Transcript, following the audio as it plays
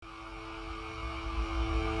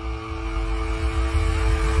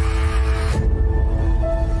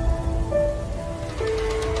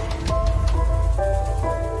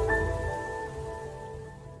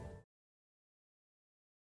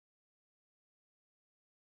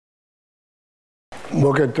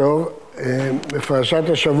בוקר טוב. בפרשת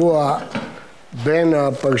השבוע בין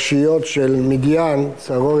הפרשיות של מדיין,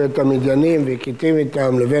 צרורת המדיינים והכיתים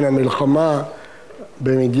איתם, לבין המלחמה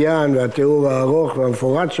במדיין והתיאור הארוך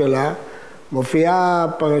והמפורט שלה, מופיעה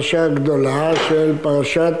פרשה גדולה של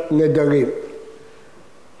פרשת נדרים.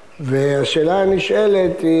 והשאלה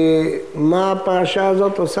הנשאלת היא, מה הפרשה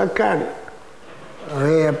הזאת עושה כאן?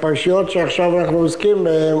 הרי הפרשיות שעכשיו אנחנו עוסקים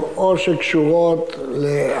בהן, או שקשורות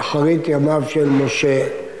לאחרית ימיו של משה,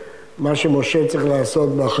 מה שמשה צריך לעשות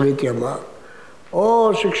באחרית ימיו, או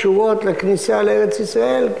שקשורות לכניסה לארץ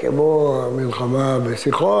ישראל, כמו המלחמה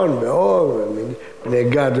בסיחון, באור, בני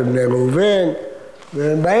גד ובני ראובן,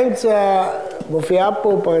 ובאמצע מופיעה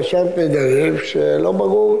פה פרשת נדרים, שלא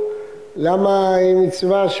ברור למה היא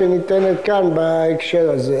מצווה שניתנת כאן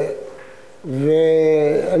בהקשר הזה.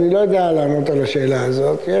 ואני לא יודע לענות על השאלה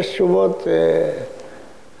הזאת. יש תשובות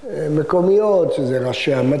מקומיות, שזה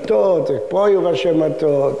ראשי המטות, פה היו ראשי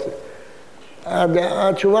מטות.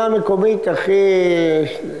 התשובה המקומית הכי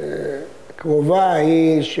קרובה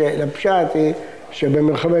היא, לפשט היא,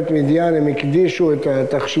 שבמלחמת מדיין הם הקדישו את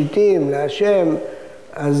התכשיטים להשם,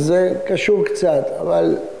 אז זה קשור קצת,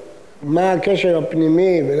 אבל מה הקשר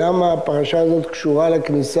הפנימי ולמה הפרשה הזאת קשורה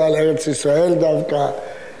לכניסה לארץ ישראל דווקא,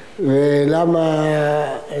 ולמה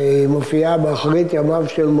היא מופיעה באחרית ימיו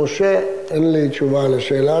של משה, אין לי תשובה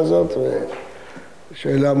לשאלה הזאת,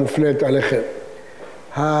 ושאלה מופנית עליכם.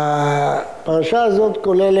 הפרשה הזאת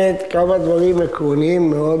כוללת כמה דברים עקרוניים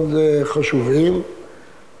מאוד חשובים,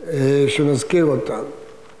 שנזכיר אותם.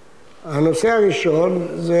 הנושא הראשון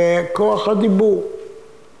זה כוח הדיבור.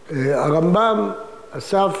 הרמב"ם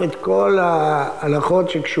אסף את כל ההלכות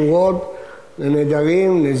שקשורות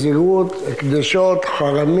לנדרים, נזירות, הקדשות,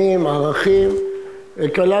 חרמים, ערכים,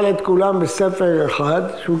 וכלל את כולם בספר אחד,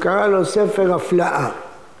 שהוא קרא לו ספר הפלאה.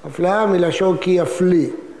 הפלאה מלשון כי יפליא.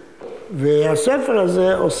 והספר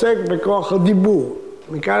הזה עוסק בכוח הדיבור.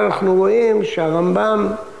 מכאן אנחנו רואים שהרמב"ם,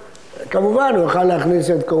 כמובן הוא יכול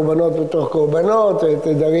להכניס את קורבנות בתוך קורבנות, את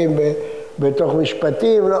נדרים בתוך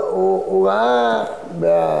משפטים, לא, הוא ראה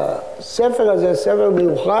בספר הזה ספר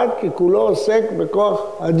מיוחד, כי כולו עוסק בכוח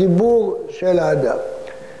הדיבור של האדם.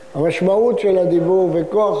 המשמעות של הדיבור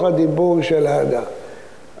וכוח הדיבור של האדם.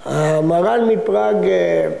 המר"ן מפראג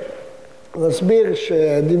מסביר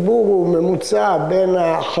שהדיבור הוא ממוצע בין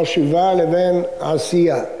החשיבה לבין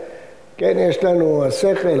העשייה. כן, יש לנו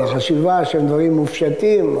השכל, החשיבה שהם דברים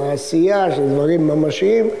מופשטים, העשייה של דברים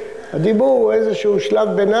ממשיים. הדיבור הוא איזשהו שלב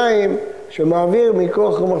ביניים שמעביר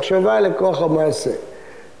מכוח המחשבה לכוח המעשה.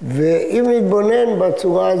 ואם נתבונן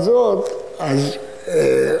בצורה הזאת, אז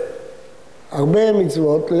הרבה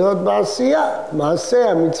מצוות תלויות בעשייה, מעשה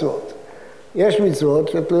המצוות. יש מצוות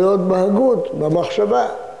שתלויות בהגות, במחשבה,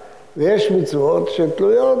 ויש מצוות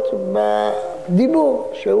שתלויות בדיבור,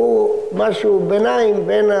 שהוא משהו ביניים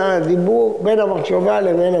בין הדיבור, בין המחשבה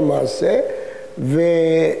לבין המעשה,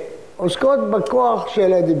 ועוסקות בכוח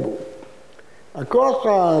של הדיבור. הכוח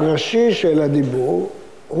הראשי של הדיבור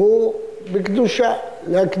הוא בקדושה,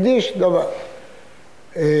 להקדיש דבר.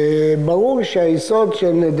 ברור שהיסוד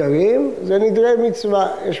של נדרים זה נדרי מצווה.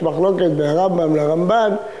 יש מחלוקת ברמב"ם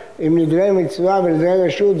לרמב"ן, אם נדרי מצווה ונדרי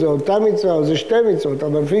רשות זה אותה מצווה או זה שתי מצוות,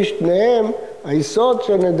 אבל לפי שניהם היסוד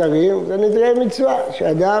של נדרים זה נדרי מצווה,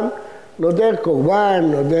 שאדם נודר קורבן,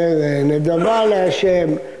 נודר נדבה להשם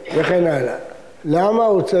וכן הלאה. למה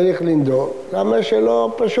הוא צריך לנדור? למה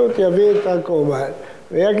שלא פשוט יביא את הקורבן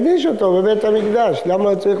ויקדיש אותו בבית המקדש? למה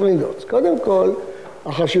הוא צריך לנדור? אז קודם כל,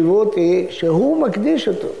 החשיבות היא שהוא מקדיש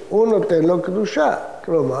אותו, הוא נותן לו קדושה.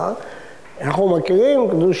 כלומר, אנחנו מכירים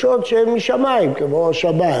קדושות שהן משמיים, כמו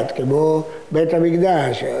שבת, כמו בית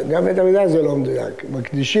המקדש. גם בית המקדש זה לא מדויק,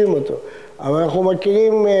 מקדישים אותו. אבל אנחנו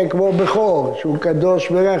מכירים כמו בכור, שהוא קדוש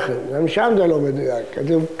ברחם. גם שם זה לא מדויק,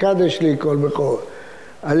 כתוב קדש לי כל בכור.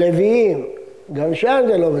 הלוויים, גם שם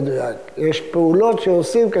זה לא מדויק. יש פעולות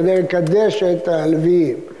שעושים כדי לקדש את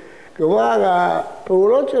הלוויים. כלומר,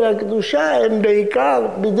 הפעולות של הקדושה הן בעיקר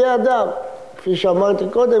בידי אדם. כפי שאמרתי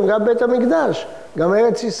קודם, גם בית המקדש, גם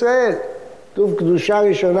ארץ ישראל. כתוב קדושה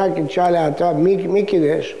ראשונה קידשה להתרה, מי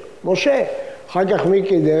קידש? משה. אחר כך מי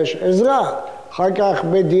קידש? עזרא. אחר כך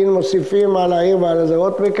בית דין מוסיפים על העיר ועל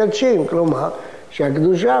הזרות מקדשים. כלומר,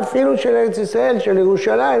 שהקדושה אפילו של ארץ ישראל, של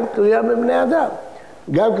ירושלים, תלויה בבני אדם.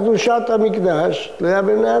 גם קדושת המקדש תלויה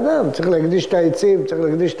בבני אדם. צריך להקדיש את העצים, צריך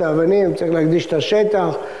להקדיש את האבנים, צריך להקדיש את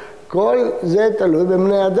השטח. כל זה תלוי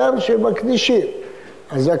בבני אדם שמקדישים.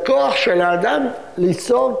 אז הכוח של האדם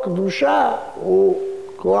ליצור קדושה הוא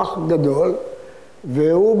כוח גדול,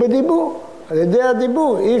 והוא בדיבור. על ידי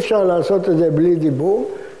הדיבור, אי אפשר לעשות את זה בלי דיבור.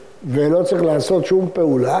 ולא צריך לעשות שום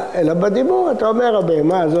פעולה, אלא בדיבור אתה אומר,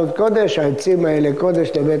 הבהמה הזאת קודש, העצים האלה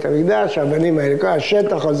קודש לבית המקדש, האבנים האלה קודש,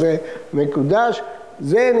 השטח הזה מקודש,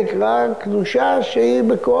 זה נקרא קדושה שהיא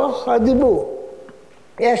בכוח הדיבור.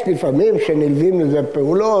 יש לפעמים שנלווים לזה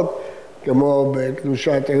פעולות, כמו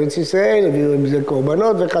בקדושת ארץ ישראל, הביאו עם זה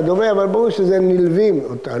קורבנות וכדומה, אבל ברור שזה נלווים,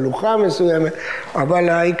 או תהלוכה מסוימת, אבל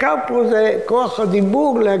העיקר פה זה כוח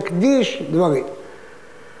הדיבור להקדיש דברים.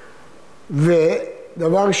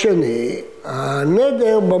 ודבר שני,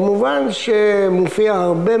 הנדר במובן שמופיע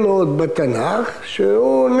הרבה מאוד בתנ"ך,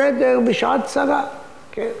 שהוא נדר בשעת צרה.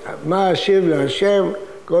 כן? מה אשיב להשם,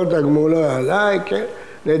 כל תגמולו עליי, כן?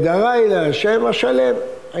 נדרי להשם השלם.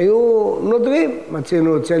 היו נודרים,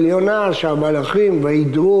 מצינו אצל יונה שהמלאכים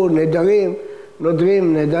והידרו נדרים,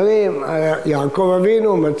 נודרים נדרים, יעקב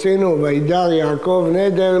אבינו מצינו וידר יעקב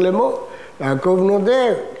נדר לאמור, יעקב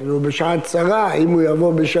נודר, כאילו בשעת צרה, אם הוא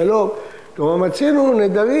יבוא בשלום, כלומר מצינו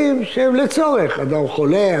נדרים שהם לצורך, אדם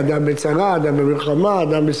חולה, אדם בצרה, אדם במלחמה,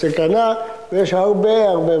 אדם בסכנה, ויש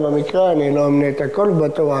הרבה במקרא, אני לא אמנה את הכל,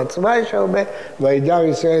 בתורה עצמה יש הרבה, וידר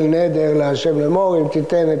ישראל נדר להשם לאמור, אם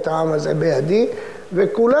תיתן את העם הזה בידי,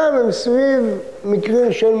 וכולם הם סביב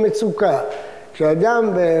מקרים של מצוקה.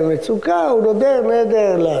 כשאדם במצוקה הוא נודר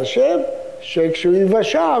נדר להשם, שכשהוא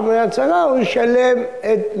יבשע מהצרה הוא ישלם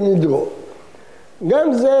את נדרו.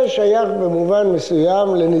 גם זה שייך במובן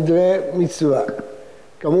מסוים לנדרי מצווה.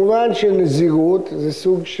 כמובן שנזירות זה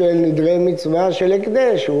סוג של נדרי מצווה של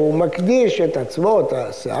הקדש, הוא מקדיש את עצמו, את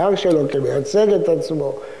השיער שלו כמייצג את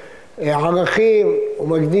עצמו, ערכים, הוא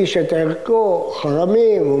מקדיש את ערכו,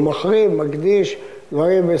 חרמים, הוא מחרים, מקדיש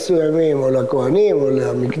דברים מסוימים, או לכהנים, או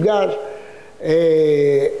למקדש.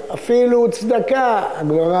 אפילו צדקה,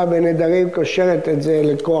 הגמרא בנדרים קושרת את זה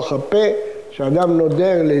לכוח הפה, שאדם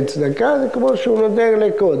נודר לצדקה, זה כמו שהוא נודר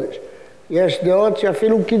לקודש. יש דעות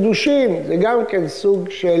שאפילו קידושים, זה גם כן סוג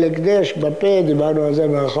של הקדש בפה, דיברנו על זה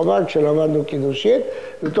בהרחבה כשלמדנו קידושין,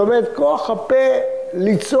 זאת אומרת, כוח הפה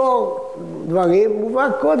ליצור דברים, מובא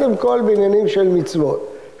קודם כל בעניינים של מצוות.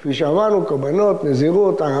 כפי שאמרנו, קורבנות,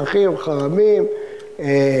 נזירות, ערכים, חרמים,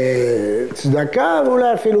 צדקה,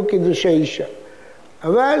 ואולי אפילו קידושי אישה.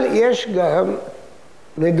 אבל יש גם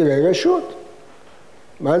נדרי רשות.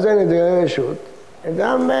 מה זה נדרי רשות?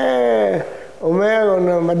 אדם אומר,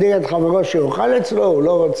 מדיר את חברו שיאכל אצלו, הוא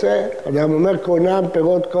לא רוצה. אדם אומר, קונם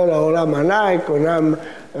פירות כל העולם עליי, קונם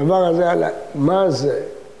דבר הזה עליי. מה זה?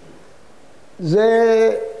 זה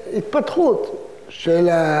התפתחות של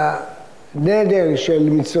הנדר של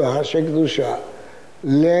מצווה, של קדושה,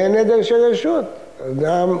 לנדר של רשות.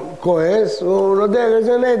 אדם כועס, הוא נודר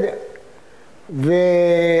איזה נדר.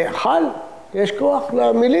 וחל, יש כוח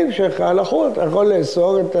למילים שלך, לחוט. אתה יכול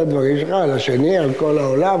לאסור את הדברים שלך על השני, על כל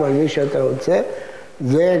העולם, על מי שאתה רוצה.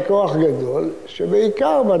 זה כוח גדול,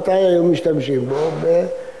 שבעיקר מתי היו משתמשים בו?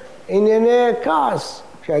 בענייני כעס.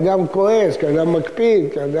 כשאדם כועס, כשאדם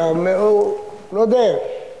מקפיד, כשאדם נודר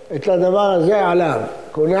את הדבר הזה עליו.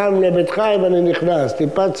 קונם לביתך אם אני נכנס,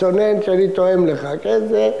 טיפת צונן שאני תואם לך. כן,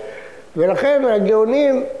 זה... ולכן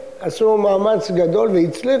הגאונים עשו מאמץ גדול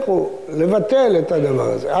והצליחו לבטל את הדבר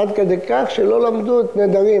הזה. עד כדי כך שלא למדו את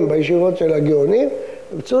נדרים בישיבות של הגאונים,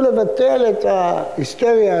 רצו לבטל את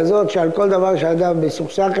ההיסטריה הזאת שעל כל דבר שאדם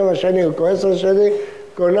בסוכסך עם השני או כועס השני,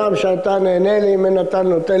 קונם שאתה נהנה לי אם אתה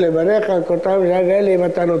נותן לבניך, קונם שנהנה לי אם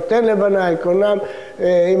אתה נותן לבניי, קונם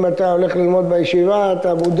אם אתה הולך ללמוד בישיבה,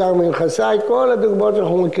 אתה מודר מנכסיי, כל הדוגמאות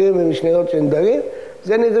שאנחנו מכירים במשניות של נדרים,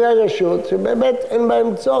 זה נדרי רשות שבאמת אין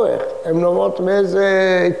בהם צורך, הן נובעות מאיזו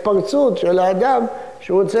התפרצות של האדם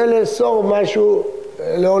שרוצה לאסור משהו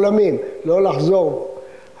לעולמים, לא לחזור בו.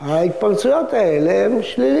 ההתפרצויות האלה הן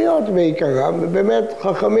שליליות בעיקרם, ובאמת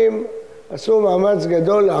חכמים עשו מאמץ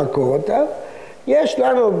גדול לעקור אותם. יש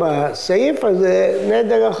לנו בסעיף הזה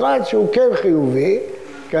נדר אחד שהוא כן חיובי,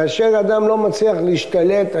 כאשר אדם לא מצליח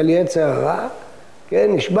להשתלט על יצר הרע, כן,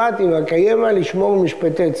 נשבעתי והקיימה לשמור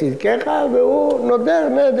משפטי צדקך, והוא נודר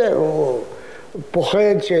נדר, הוא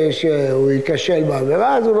פוחד שהוא ייכשל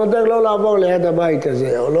בעבירה, אז הוא נודר לא לעבור ליד הבית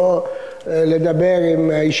הזה, או לא לדבר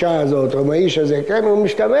עם האישה הזאת, או עם האיש הזה, כן, הוא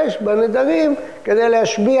משתמש בנדרים כדי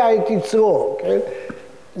להשביע את יצרו, כן.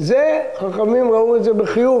 זה, חכמים ראו את זה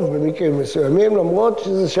בחיוב במקרים מסוימים, למרות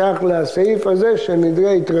שזה שייך לסעיף הזה של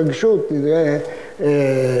נדרי התרגשות, נדרי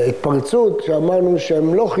התפרצות, שאמרנו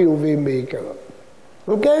שהם לא חיוביים בעיקרם.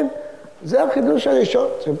 כן, זה החידוש הראשון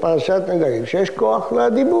של פרשת נדרים, שיש כוח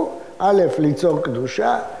לדיבור. א', ליצור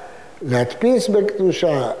קדושה, להדפיס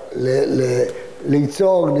בקדושה,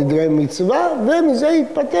 ליצור נדרי מצווה, ומזה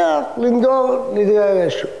יתפתח לנדור נדרי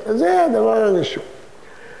רשות. אז זה הדבר הראשון.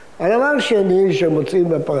 הדבר שני שמוצאים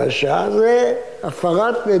בפרשה זה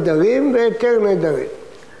הפרת נדרים והיתר נדרים.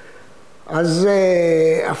 אז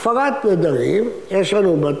הפרת נדרים, יש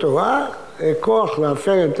לנו בתורה כוח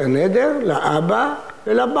להפר את הנדר לאבא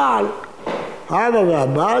ולבעל. האבא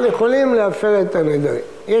והבעל יכולים להפר את הנדרים.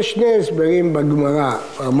 יש שני הסברים בגמרא,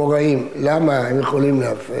 המוראים, למה הם יכולים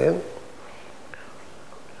להפר.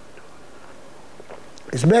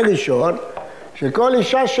 הסבר ראשון, שכל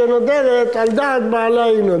אישה שנודרת, על דעת בעלה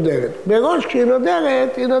היא נודרת. בראש כשהיא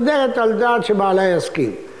נודרת על דעת שבעלה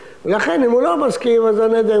יסכים. ולכן אם הוא לא מסכים, אז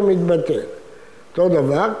הנדר מתבטל. אותו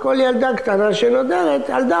דבר, כל ילדה קטנה שנודרת,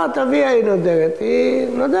 על דעת אביה היא נודרת. היא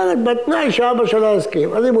נודרת בתנאי שאבא שלה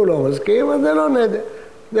יסכים. אז אם הוא לא מסכים, אז זה לא נדר.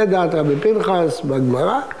 זה דעת רבי פנחס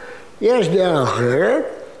בגמרא. יש דעה אחרת,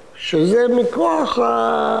 שזה מכוח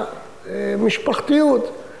המשפחתיות.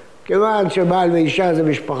 כיוון שבעל ואישה זה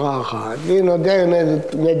משפחה אחת, והיא נודר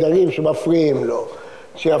נדרים שמפריעים לו,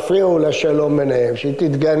 שיפריעו לשלום ביניהם, שהיא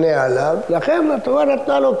תתגנה עליו, לכן התורה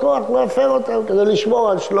נתנה לו כוח להפר אותם כדי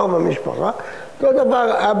לשמור על שלום המשפחה. אותו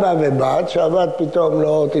דבר אבא ובת, שהבת פתאום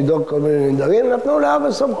לא תדאג כל מיני נדרים, נתנו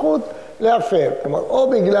לאבא סמכות להפר. כלומר, או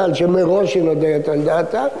בגלל שמראש היא נודרת על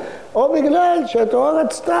דעתה, או בגלל שהתורה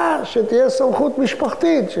רצתה שתהיה סמכות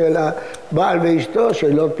משפחתית של הבעל ואשתו,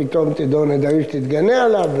 שלא פתאום תדור נדרים שתתגנה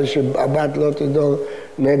עליו, ושהבת לא תדור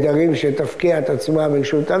נדרים שתפקיע את עצמה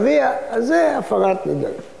ברשות אביה, אז זה הפרת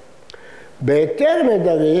נדרים. בהיתר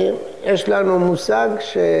נדרים יש לנו מושג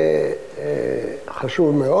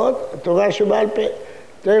שחשוב מאוד, התורה שבעל פה.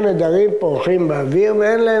 היתר נדרים פורחים באוויר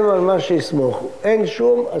ואין להם על מה שיסמוכו. אין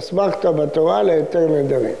שום אסמכתא בתורה להיתר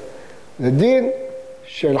נדרים. זה דין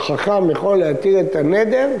של חכם יכול להתיר את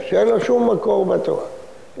הנדר שאין לו שום מקור בתורה.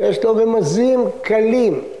 יש לו רמזים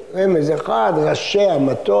קלים, רמז אחד, ראשי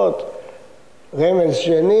המטות, רמז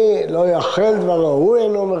שני, לא יאכל דברו, הוא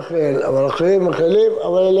אינו מחל, אבל אחרים מחלים,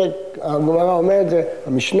 אבל אלה, הגמרא אומרת,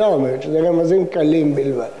 המשנה אומרת, שזה רמזים קלים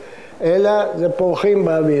בלבד. אלא זה פורחים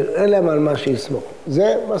באוויר, אין להם על מה שיסמוך.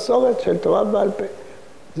 זה מסורת של תורה בעל פה.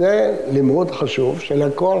 זה לימוד חשוב של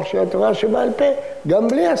הכוח של התורה שבעל פה, גם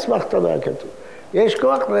בלי אסמכתא מהכתוב. יש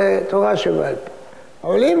כוח בתורה שבעל פה.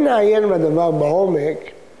 אבל אם נעיין בדבר בעומק,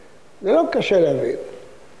 זה לא קשה להבין.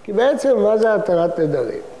 כי בעצם מה זה התרת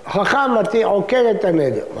נדרים? החכם עוקר את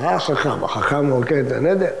הנדר. מה החכם? החכם עוקר את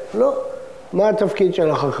הנדר? לא. מה התפקיד של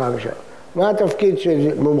החכם שם? מה התפקיד של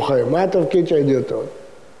מומחים? מה התפקיד של אידיוטות?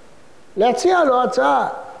 להציע לו הצעה.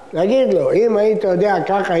 להגיד לו, אם היית יודע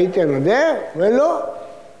ככה הייתי נודר, ולא.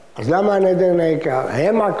 אז למה הנדר נעקר?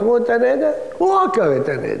 הם עקרו את הנדר? הוא עקר את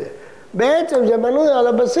הנדר. בעצם זה בנוי על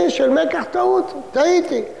הבסיס של מקח טעות.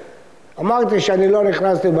 טעיתי. אמרתי שאני לא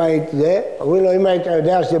נכנס לבית זה, אומרים לו, אם היית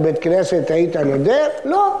יודע שזה בית כנסת, היית נודר?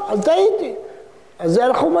 לא, אז טעיתי. אז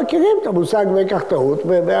אנחנו מכירים את המושג מקח טעות,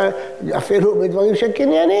 אפילו בדברים של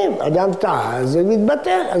קניינים. אדם טעה, אז זה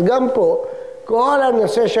מתבטל. אז גם פה, כל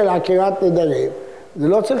הנושא של עקירת נדרים, זה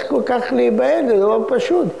לא צריך כל כך להיבהל, זה לא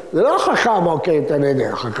פשוט. זה לא החכם עוקר את הנדר,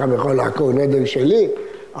 החכם יכול לעקור נדר שלי.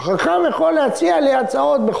 החכם יכול להציע לי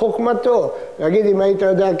הצעות בחוכמתו, להגיד אם היית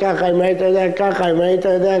יודע ככה, אם היית יודע ככה, אם היית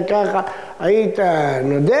יודע ככה, היית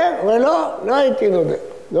נודר, ולא, לא הייתי נודר.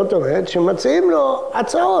 זאת אומרת שמציעים לו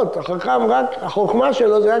הצעות, החכם רק, החוכמה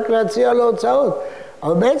שלו זה רק להציע לו הצעות.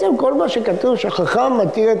 אבל בעצם כל מה שכתוב שהחכם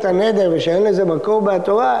מתיר את הנדר ושאין לזה מקור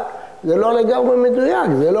בתורה, זה לא לגמרי מדויק,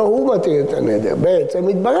 זה לא הוא מתיר את הנדר. בעצם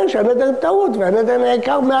מתברר שהנדר טעות והנדר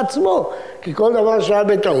נעקר מעצמו, כי כל דבר שהיה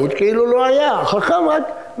בטעות כאילו לא היה. החכם רק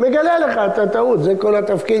מגלה לך את הטעות, זה כל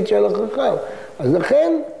התפקיד של החכם. אז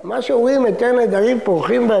לכן, מה שאומרים היתר נדרים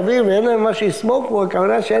פורחים באוויר ואין להם מה שיסמוך בו,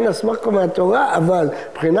 הכוונה שאין אסמכתא מהתורה, אבל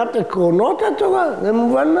מבחינת עקרונות התורה זה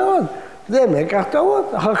מובן מאוד. זה מקח טעות,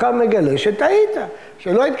 החכם מגלה שטעית,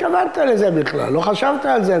 שלא התכוונת לזה בכלל, לא חשבת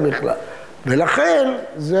על זה בכלל. ולכן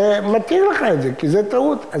זה מתיר לך את זה, כי זה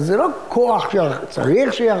טעות. אז זה לא כוח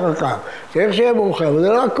שצריך שיהיה חכם, צריך שיהיה מומחה, אבל זה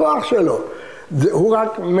לא הכוח שלו. הוא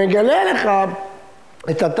רק מגלה לך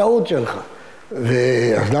את הטעות שלך.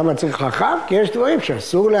 אז למה צריך חכם? כי יש דברים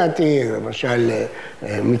שאסור להתיר, למשל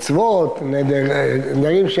מצוות,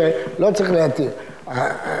 נדרים שלא צריך להתיר.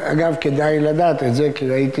 אגב, כדאי לדעת את זה, כי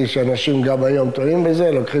ראיתי שאנשים גם היום טועים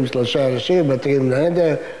בזה, לוקחים 3 אנשים, מתירים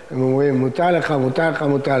לנדר, הם אומרים, מותר לך, מותר לך,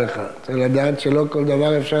 מותר לך. צריך לדעת שלא כל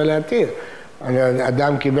דבר אפשר להתיר.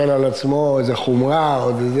 אדם קיבל על עצמו איזו חומרה או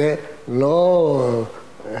איזה, לא,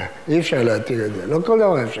 אי אפשר להתיר את זה. לא כל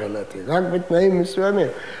דבר אפשר להתיר, רק בתנאים מסוימים.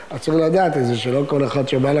 אז צריך לדעת את זה, שלא כל אחד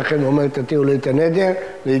שבא לכם אומר, תתירו לי את הנדר,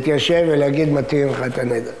 להתיישב ולהגיד, מתיר לך את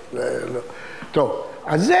הנדר. לא. טוב.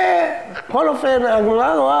 אז זה, בכל אופן,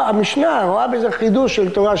 המשנה רואה בזה חידוש של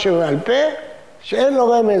תורה שבעל פה, שאין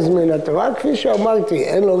לו רמז מן התורה, כפי שאמרתי,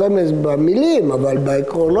 אין לו רמז במילים, אבל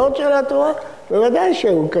בעקרונות של התורה, בוודאי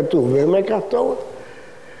שהוא כתוב, ומקח טעות.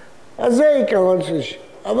 אז זה עיקרון שלישי.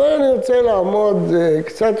 אבל אני רוצה לעמוד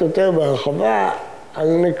קצת יותר בהרחבה על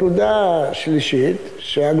נקודה שלישית,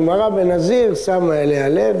 שהגמרא בנזיר שמה אליה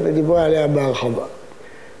לב ודיברה עליה בהרחבה.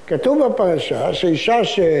 כתוב בפרשה שאישה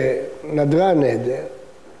שנדרה נדר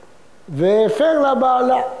והפר לה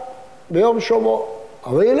בעלה ביום שומו,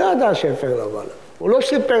 אבל היא לא ידעה שהפר לה בעלה, הוא לא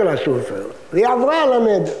סיפר לה שהוא הפר לה, והיא עברה על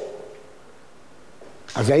הנדר.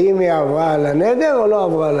 אז האם היא עברה על הנדר או לא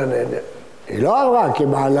עברה על הנדר? היא לא עברה כי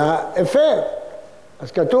בעלה הפר.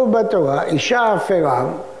 אז כתוב בתורה, אישה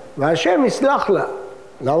הפרם והשם יסלח לה.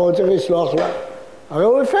 למה הוא צריך לסלוח לה? הרי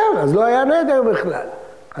הוא הפר, אז לא היה נדר בכלל.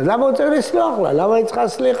 אז למה הוא צריך לסלוח לה? למה היא צריכה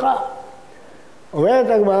סליחה? אומרת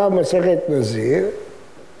הגמרא במסכת נזיר,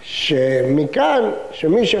 שמכאן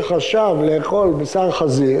שמי שחשב לאכול בשר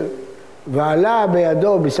חזיר ועלה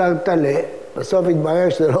בידו בשר טלה, בסוף התברר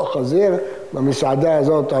שזה לא חזיר, במסעדה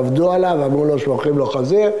הזאת עבדו עליו, אמרו לו שמוכרים לו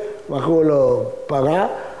חזיר, מכרו לו פרה,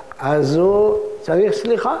 אז הוא צריך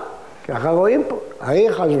סליחה. ככה רואים פה. היא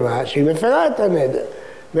חשבה שהיא מפרה את הנדר,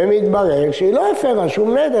 ומתברר שהיא לא הפרה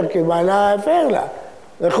שום נדר, כי בעלה הפר לה.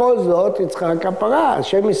 בכל זאת היא צריכה כפרה,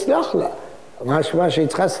 השם יסלח לה. משמע שהיא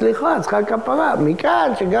צריכה סליחה, צריכה כפרה.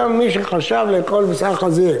 מכאן שגם מי שחשב לאכול בשר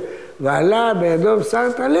חזיר ועלה בידו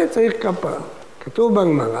בשר טלה צריך כפרה. כתוב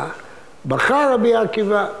בגמרא, בכה רבי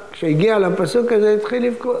עקיבא, כשהגיע לפסוק הזה התחיל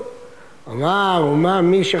לבכות. אמר,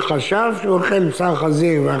 מי שחשב שהוא אוכל בשר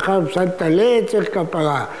חזיר ואכל בשר טלה צריך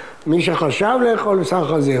כפרה. מי שחשב לאכול בשר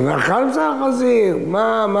חזיר ואכל בשר חזיר,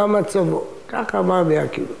 מה מצבו? ככה אמר רבי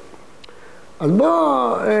עקיבא. אז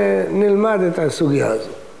בואו נלמד את הסוגיה הזו.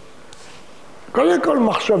 קודם כל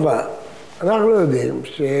מחשבה. אנחנו יודעים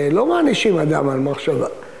שלא מענישים אדם על מחשבה.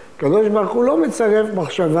 הקדוש ברוך הוא לא מצרף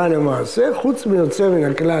מחשבה למעשה, חוץ מיוצא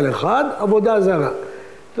מן הכלל אחד, עבודה זרה.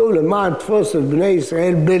 טוב, למען תפוס את בני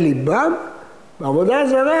ישראל בליבם, בעבודה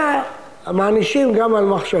זרה מענישים גם על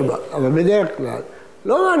מחשבה. אבל בדרך כלל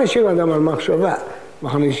לא מענישים אדם על מחשבה,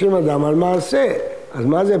 מענישים אדם על מעשה. אז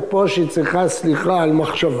מה זה פה שהיא צריכה סליחה על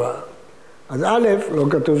מחשבה? אז א', לא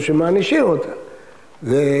כתוב שמענישים אותה.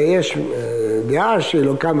 ויש דעה שהיא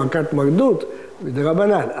לא קמה מכת מרדות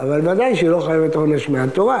בדרבנן, אבל ודאי שהיא לא חייבת עונש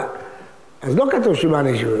מהתורה. אז לא כתוב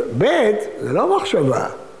שמענישים. ב', זה לא מחשבה.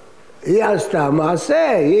 היא עשתה מעשה,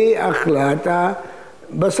 היא אכלה את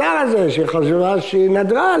הבשר הזה שחשבה שהיא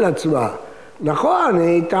נדרה על עצמה. נכון,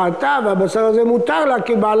 היא טעתה והבשר הזה מותר לה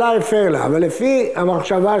כי בעלה הפר לה, אבל לפי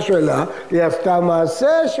המחשבה שלה היא עשתה מעשה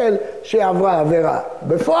שהיא עברה עבירה.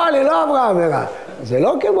 בפועל היא לא עברה עבירה. זה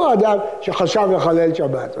לא כמו אדם שחשב לחלל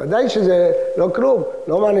שבת. ודאי שזה לא כלום,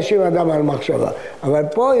 לא מענישים אדם על מחשבה. אבל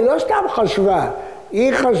פה היא לא סתם חשבה,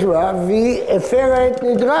 היא חשבה והיא הפרה את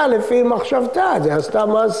נדרה לפי מחשבתה, זה עשתה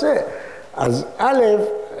מעשה. אז א',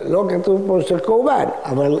 לא כתוב פה שצריך קורבן,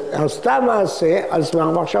 אבל עשתה מעשה על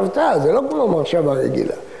סמך מחשבתה, זה לא כמו מחשבה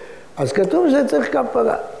רגילה. אז כתוב שזה צריך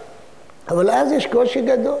כפרה. אבל אז יש קושי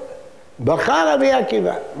גדול. בכה רבי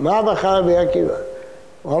עקיבא. מה בכה רבי עקיבא?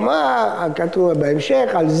 הוא אמר, כתוב בהמשך,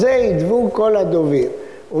 על זה ידבו כל הדובים.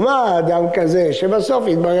 ומה אדם כזה שבסוף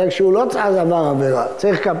יתברר שהוא לא צריך עבר עבירה,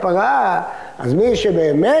 צריך כפרה, אז מי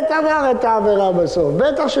שבאמת עבר את העבירה בסוף,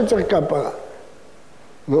 בטח שצריך כפרה.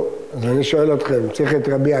 נו, אז אני שואל אתכם, צריך את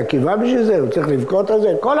רבי עקיבא בשביל זה? הוא צריך לבכות על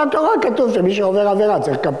זה? כל התורה כתוב שמי שעובר עבירה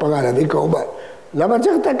צריך כפרה, להביא קורבן. למה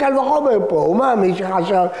צריך את הקל וחומר פה? ומה, מי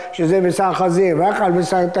שחשב שזה בשר חזיר ואכל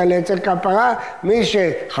בשר טלה צריך כפרה? מי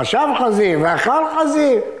שחשב חזיר ואכל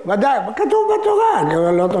חזיר, ודאי, כתוב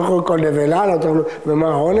בתורה, לא תאכלו כל נבלה, לא תאכלו,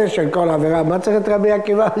 ומה העונש של כל עבירה? מה צריך את רבי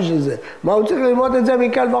עקיבא בשביל זה? מה הוא צריך ללמוד את זה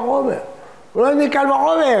מקל וחומר? הוא לא מקל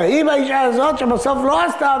וחומר, אם האישה הזאת שבסוף לא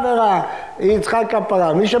עשתה עבירה, היא צריכה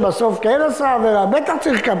כפרה. מי שבסוף כן עשה עבירה, בטח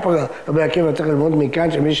צריך כפרה. רבי עקיבא צריך ללמוד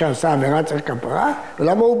מכאן שמי שעשה עבירה צריך כפרה?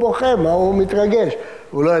 ולמה הוא בוכה? מה הוא מתרגש?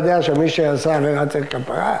 הוא לא יודע שמי שעשה עבירה צריך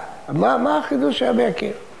כפרה? מה החידוש של רבי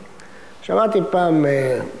עקיבא? שמעתי פעם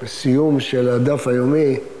בסיום של הדף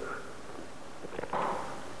היומי,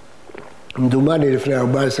 מדומני לפני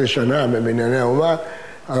 14 שנה בבנייני האומה,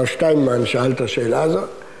 הרב שטיינמן שאל את השאלה הזאת,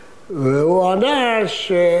 והוא ענה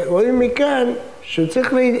שרואים מכאן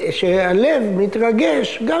שצריך, שהלב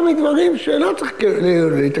מתרגש גם מדברים שלא צריך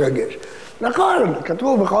להתרגש. נכון,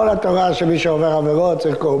 כתבו בכל התורה שמי שעובר עבירות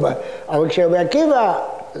צריך קורבן, אבל כשרבי עקיבא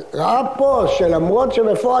ראה פה שלמרות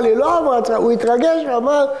שבפועל היא לא עברה, הוא התרגש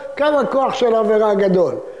ואמר כמה כוח של עבירה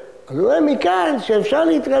גדול. אז הוא רואה מכאן שאפשר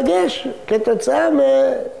להתרגש כתוצאה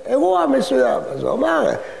מאירוע מסוים. אז הוא אמר,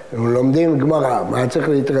 הם לומדים גמרא, מה צריך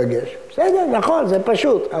להתרגש? בסדר, נכון, זה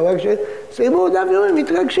פשוט, אבל כשסיימו דף יומי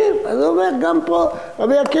מתרגשים. אז הוא אומר, גם פה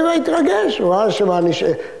רבי עקיבא התרגש, הוא ראה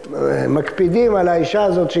שמקפידים על האישה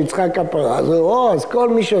הזאת שהיא צריכה כפרה. אז הוא רואה, אז כל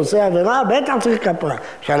מי שעושה עבירה, בטח צריך כפרה.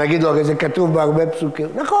 אפשר להגיד לו, הרי זה כתוב בהרבה פסוקים.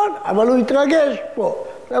 נכון, אבל הוא התרגש פה.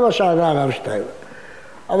 זה מה שענה הרב שטיינמן.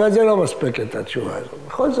 אבל זה לא מספק את התשובה הזאת.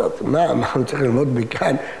 בכל זאת, מה הוא צריך ללמוד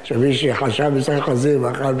מכאן שמי שחשב בשר חזיר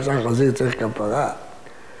ואכל בשר חזיר צריך כפרה?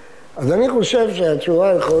 אז אני חושב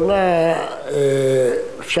שהתשובה האחרונה,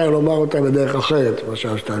 אפשר לומר אותה בדרך אחרת, מה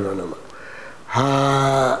שהרב שטיינמן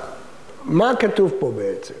אמר. מה כתוב פה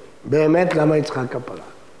בעצם? באמת למה היא צריכה כפרה?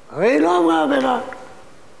 הרי היא לא אמרה עבירה.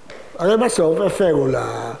 הרי בסוף הפרו לה,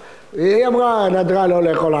 היא אמרה נדרה לא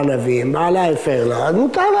לאכול ענבים, בעלה הפר לה, אז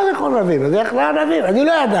מותר לה לאכול ענבים, אז היא אכלה ענבים, אני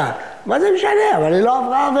לא ידע. מה זה משנה? אבל היא לא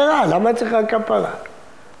עברה עבירה, למה היא צריכה כפרה?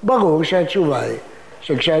 ברור שהתשובה היא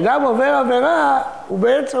שכשאדם עובר עבירה, הוא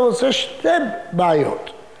בעצם עושה שתי בעיות.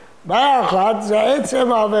 בעיה אחת זה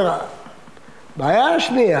עצם העבירה. בעיה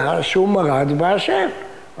השנייה שהוא מרד בהשם.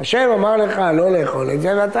 השם אמר לך לא לאכול את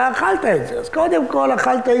זה ואתה אכלת את זה. אז קודם כל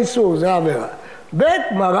אכלת איסור, זה עבירה. ב'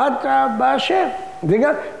 מרדת בהשם.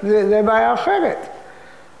 זה בעיה אחרת.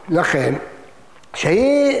 לכן,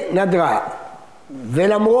 שהיא נדרה,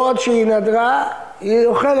 ולמרות שהיא נדרה, היא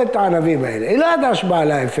אוכלת את הענבים האלה. היא לא ידעה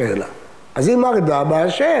שבעלה הפר לה. אז היא מרדה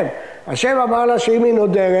בהשם. השם אמר לה שאם היא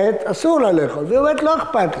נודרת, אסור לה לאכול. והיא אומרת, לא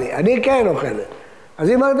אכפת לי, אני כן אוכלת. אז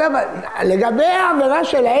היא מרדה, לגבי העבירה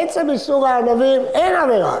של העצם איסור הענבים, אין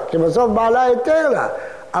עבירה, כי בסוף בעלה היתר לה.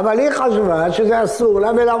 אבל היא חשבה שזה אסור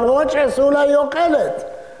לה, ולמרות שאסור לה היא אוכלת.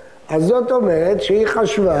 אז זאת אומרת שהיא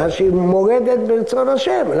חשבה שהיא מורדת ברצון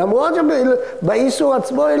השם. למרות שבאיסור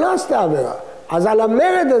עצמו היא לא עשתה עבירה. אז על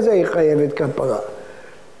המרד הזה היא חייבת כפרה.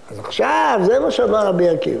 אז עכשיו, זה מה שאמר רבי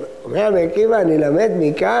עקיבא. אומר רבי עקיבא, אני למד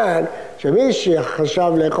מכאן שמי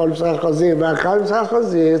שחשב לאכול בשר חזיר ואכל בשר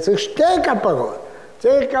חזיר, צריך שתי כפרות.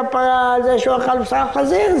 צריך כפרה על זה שהוא אכל בשר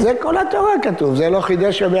חזיר, זה כל התורה כתוב, זה לא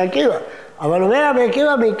חידש רבי עקיבא. אבל אומר רבי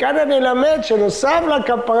עקיבא, מכאן אני למד שנוסף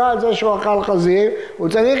לכפרה על זה שהוא אכל חזיר, הוא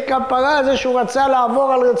צריך כפרה על זה שהוא רצה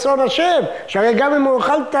לעבור על רצון השם, שהרי גם אם הוא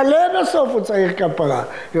אוכל תלה בסוף הוא צריך כפרה.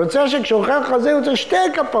 יוצא שכשהוא אוכל חזיר הוא צריך שתי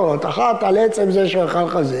כפרות, אחת על עצם זה שהוא אכל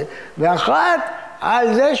חזיר, ואחת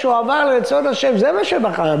על זה שהוא עבר לרצון השם, זה מה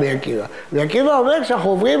שבחר רבי עקיבא. רבי עקיבא אומר כשאנחנו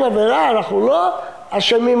עוברים עבירה, אנחנו לא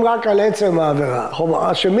אשמים רק על עצם העבירה,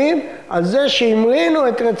 אנחנו אשמים על זה שהמרינו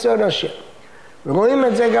את רצון השם. ורואים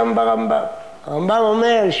את זה גם ברמב"ם. הרמב"ם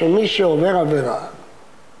אומר שמי שעובר עבירה,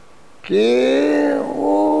 כי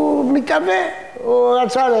הוא מתאווה, הוא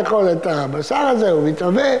רצה לאכול את הבשר הזה, הוא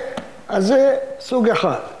מתאווה, אז זה סוג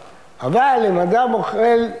אחד. אבל אם אדם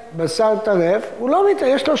אוכל בשר טרף, הוא לא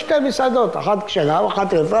מתאווה, יש לו שתי מסעדות, אחת כשרה, אחת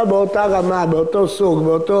טרפה, באותה רמה, באותו סוג,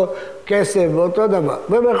 באותו כסף, באותו דבר.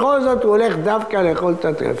 ובכל זאת הוא הולך דווקא לאכול את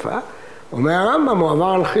הטרפה, אומר הרמב"ם, הוא עבר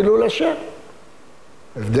על חילול השם.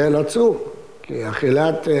 הבדל עצום. כי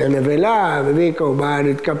אכילת נבלה, מביא קורבן,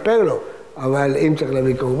 יתכפר לו. אבל אם צריך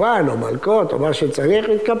להביא קורבן או מלכות או מה שצריך,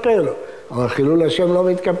 יתכפר לו. אבל חילול השם לא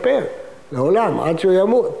מתכפר, לעולם, עד שהוא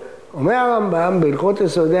ימות. אומר הרמב"ם, בהלכות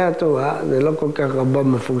יסודי התורה, זה לא כל כך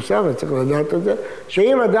רמב"ם מפורסם, וצריך לדעת את זה,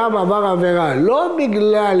 שאם אדם עבר עבירה, לא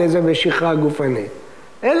בגלל איזה משיכה גופנית,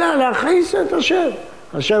 אלא להכעיס את השם.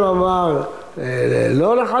 השם אמר,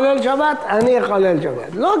 לא לחלל שבת, אני אחלל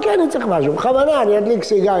שבת. לא כי אני צריך משהו, בכוונה, אני אדליק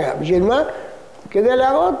סיגריה. בשביל מה? כדי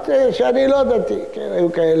להראות שאני לא דתי. כן,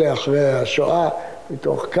 היו כאלה אחרי השואה,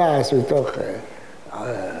 מתוך כעס, מתוך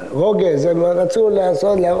רוגז, הם רצו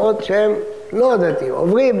להראות שהם לא דתיים,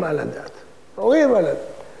 עוברים על הדת. עוברים על הדת.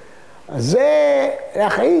 אז זה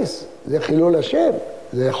להכעיס, זה חילול השם.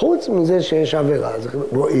 זה חוץ מזה שיש עבירה. אז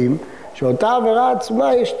רואים שאותה עבירה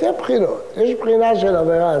עצמה יש שתי בחינות. יש בחינה של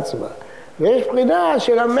עבירה עצמה. ויש בחינה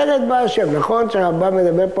של המרד בהשם. נכון שהרמב"ם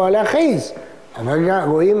מדבר פה על להכעיס. אבל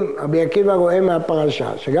רואים, רבי עקיבא רואה מהפרשה,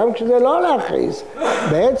 שגם כשזה לא להכעיס,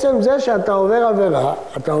 בעצם זה שאתה עובר עבירה,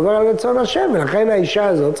 אתה עובר על רצון השם, ולכן האישה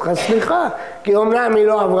הזאת צריכה סליחה, כי אומנם היא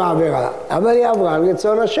לא עברה עבירה, אבל היא עברה על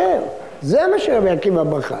רצון השם. זה מה שרבי עקיבא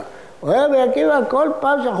בחר. רואה רבי עקיבא כל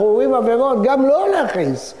פעם שאנחנו עוברים עבירות, גם לא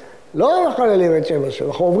להכעיס, לא מחללים את שם השם,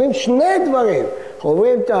 אנחנו עוברים שני דברים. אנחנו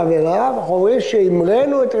עוברים את העבירה, ואנחנו עוברים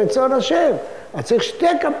שהמרנו את רצון השם. אז צריך שתי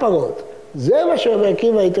כפרות. זה מה שרבי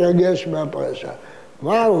עקיבא התרגש מהפרשה.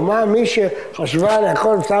 מה מי שחשבה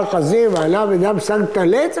לאכול בשר חזיר ועלה ודם בשר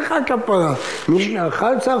טלה צריכה כפרה. מי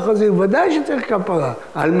שאכל בשר חזיר ודאי שצריך כפרה.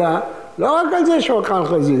 על מה? לא רק על זה שהוא אכל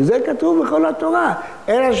חזיר, זה כתוב בכל התורה,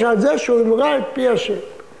 אלא שעל זה שהוא אמרה את פי השם.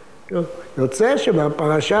 יוצא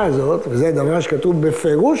שבפרשה הזאת, וזה דבר שכתוב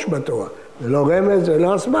בפירוש בתורה, זה לא רמז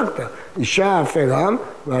ולא אסמכתא, אישה הפרם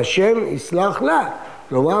והשם יסלח לה.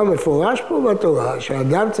 כלומר, מפורש פה בתורה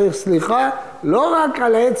שהאדם צריך סליחה לא רק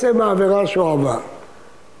על עצם העבירה שהוא עבר,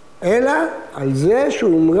 אלא על זה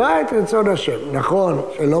שהוא אמרה את רצון השם. נכון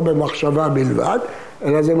שלא במחשבה בלבד,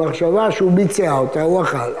 אלא זה מחשבה שהוא ביצע אותה, הוא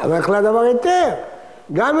אכל, אבל אכלה דבר היתר.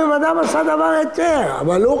 גם אם אדם עשה דבר היתר,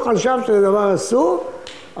 אבל הוא חשב שזה דבר אסור,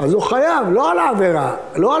 אז הוא חייב, לא על העבירה,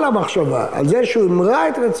 לא על המחשבה, על זה שהוא אמרה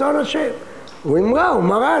את רצון השם. הוא אמרה, הוא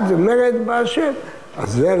מרד, זה מרד בהשם.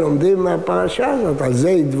 אז זה לומדים מהפרשה הזאת, על זה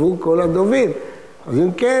ידבו כל הדובים. אז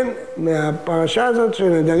אם כן, מהפרשה הזאת של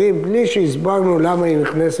נדרים, בלי שהסברנו למה היא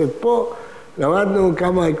נכנסת פה, למדנו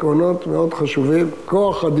כמה עקרונות מאוד חשובים.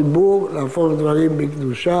 כוח הדיבור, להפוך דברים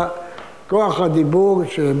בקדושה. כוח הדיבור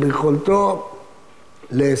שביכולתו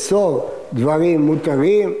לאסור דברים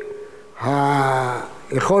מותרים.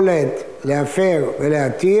 היכולת להפר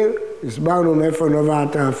ולהתיר, הסברנו מאיפה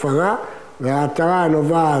נובעת ההפרה, וההתרה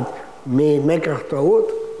נובעת ממקח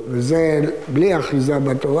טעות, וזה בלי אחיזה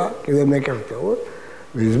בתורה, כי זה מקח טעות.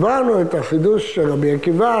 והסברנו את החידוש של רבי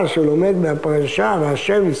עקיבא, שלומד מהפרשה,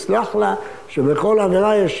 והשם יסלח לה, שבכל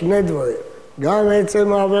עבירה יש שני דברים, גם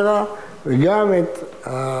עצם העבירה וגם את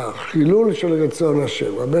החילול של רצון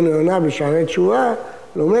השם. רבנו יונה בשערי תשובה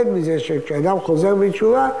לומד מזה שכשאדם חוזר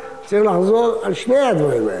בתשובה, צריך לחזור על שני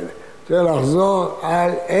הדברים האלה. צריך לחזור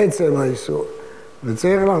על עצם האיסור,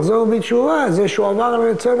 וצריך לחזור בתשובה, זה שהוא עבר על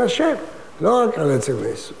רצון השם, לא רק על עצם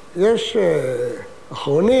האיסור. יש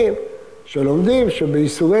אחרונים שלומדים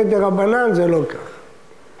שבאיסורי דרבנן זה לא כך.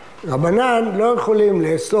 רבנן לא יכולים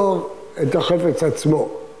לאסור את החפץ עצמו,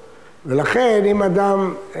 ולכן אם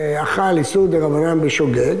אדם אכל איסור דרבנן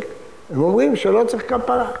בשוגג, הם אומרים שלא צריך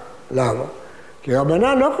כפרה. למה? כי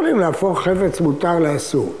רבנן לא יכולים להפוך חפץ מותר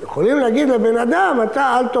לאסור. יכולים להגיד לבן אדם,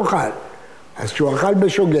 אתה אל תאכל. אז כשהוא אכל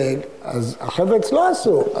בשוגג, אז החפץ לא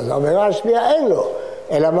אסור, אז העבירה השנייה אין לו.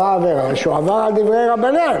 אלא מה העבירה? שהוא עבר על דברי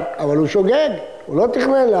רבנן, אבל הוא שוגג, הוא לא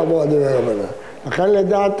תכנן לעבור על דברי רבנן. לכן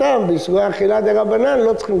לדעתם, באיסורי אכילה דרבנן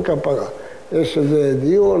לא צריכים כפרה. יש איזה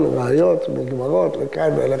דיון, ראיות, מגמרות, לכאן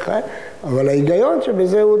ולכאן, אבל ההיגיון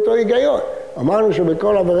שבזה הוא אותו היגיון. אמרנו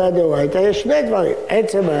שבכל עבירה דאורייתא יש שני דברים,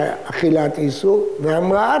 עצם אכילת איסור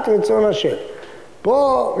והמראת רצון השם.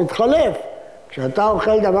 פה מתחלף. כשאתה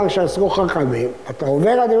אוכל דבר שאסרו חכמים, אתה עובר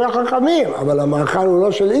על דברי חכמים, אבל המאכל הוא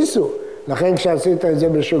לא של איסור. לכן כשעשית את זה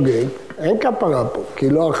בשוגג, אין כפרה פה, כי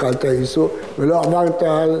לא אכלת איסור ולא עברת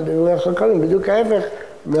על דברי חכמים. בדיוק ההפך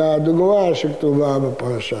מהדוגמה שכתובה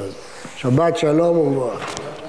בפרשה הזאת. שבת שלום וברכה.